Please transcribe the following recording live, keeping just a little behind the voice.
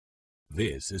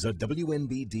This is a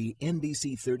WNBD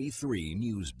NBC33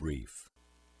 News Brief.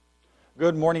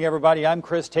 Good morning, everybody. I'm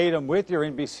Chris Tatum with your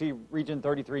NBC Region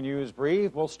 33 News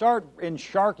Brief. We'll start in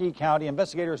Sharkey County.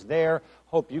 Investigators there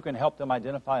hope you can help them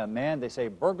identify a man they say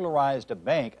burglarized a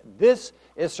bank. This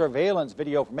is surveillance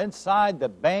video from inside the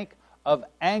Bank of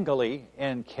Angley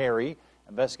in Cary.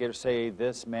 Investigators say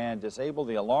this man disabled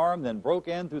the alarm, then broke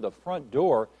in through the front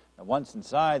door. And once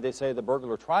inside, they say the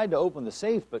burglar tried to open the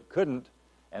safe but couldn't.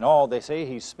 In all, they say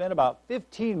he spent about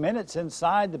 15 minutes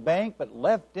inside the bank but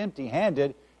left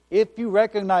empty-handed. If you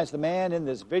recognize the man in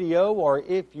this video or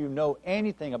if you know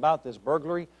anything about this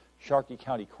burglary, Sharkey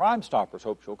County Crime Stoppers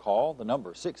hope you'll call. The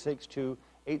number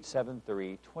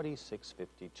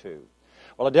 662-873-2652.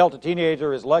 Well, a Delta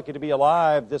teenager is lucky to be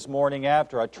alive this morning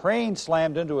after a train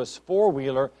slammed into his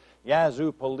four-wheeler.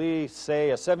 Yazoo police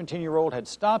say a 17-year-old had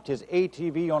stopped his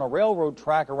ATV on a railroad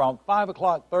track around 5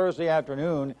 o'clock Thursday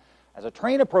afternoon. As a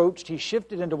train approached, he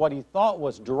shifted into what he thought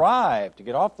was drive to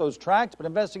get off those tracks, but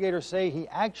investigators say he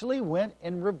actually went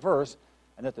in reverse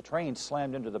and that the train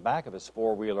slammed into the back of his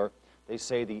four-wheeler. They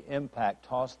say the impact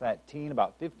tossed that teen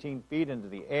about 15 feet into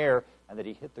the air and that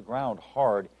he hit the ground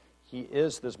hard. He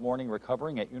is this morning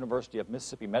recovering at University of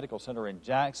Mississippi Medical Center in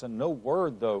Jackson. No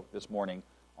word, though, this morning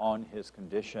on his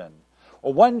condition.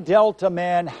 Well, one Delta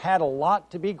man had a lot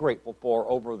to be grateful for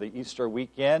over the Easter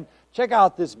weekend. Check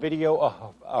out this video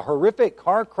of a horrific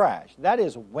car crash. That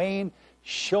is Wayne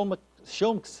Schulm's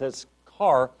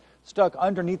car stuck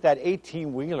underneath that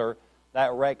 18-wheeler.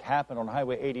 That wreck happened on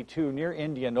Highway 82 near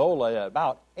Indianola at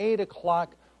about 8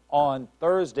 o'clock on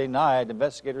Thursday night.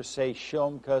 Investigators say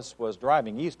Schulmkus was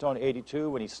driving east on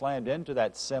 82 when he slammed into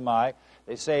that semi.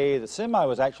 They say the semi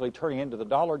was actually turning into the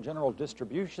Dollar General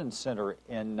Distribution Center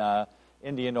in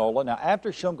Indianola. Now,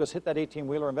 after Schulmkus hit that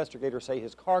 18-wheeler, investigators say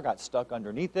his car got stuck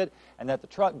underneath it and that the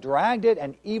truck dragged it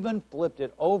and even flipped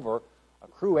it over. A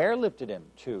crew airlifted him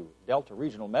to Delta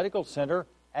Regional Medical Center.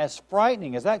 As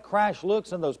frightening as that crash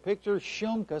looks in those pictures,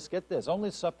 Schulmkus, get this,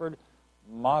 only suffered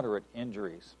moderate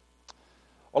injuries.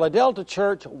 Well, a Delta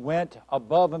church went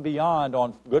above and beyond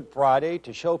on Good Friday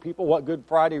to show people what Good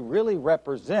Friday really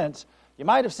represents. You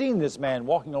might have seen this man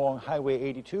walking along Highway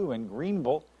 82 in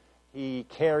Greenville. He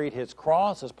carried his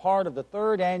cross as part of the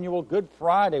third annual Good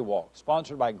Friday Walk,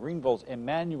 sponsored by Greenville's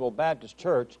Emmanuel Baptist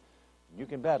Church. You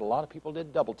can bet a lot of people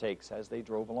did double takes as they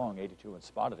drove along 82 and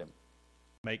spotted him.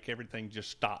 Make everything just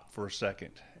stop for a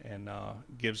second and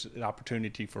gives an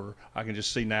opportunity for, I can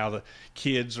just see now the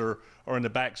kids are in the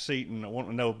back seat and want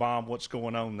to know, Mom, what's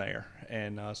going on there?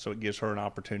 And so it gives her an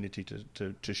opportunity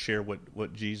to share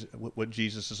what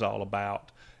Jesus is all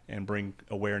about and bring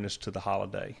awareness to the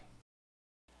holiday.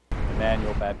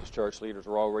 Emmanuel Baptist Church leaders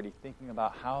are already thinking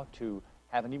about how to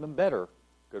have an even better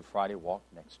Good Friday walk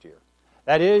next year.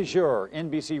 That is your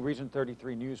NBC Region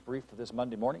 33 News Brief for this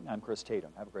Monday morning. I'm Chris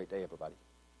Tatum. Have a great day, everybody.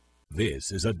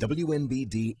 This is a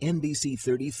WNBD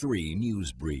NBC33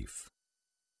 News Brief.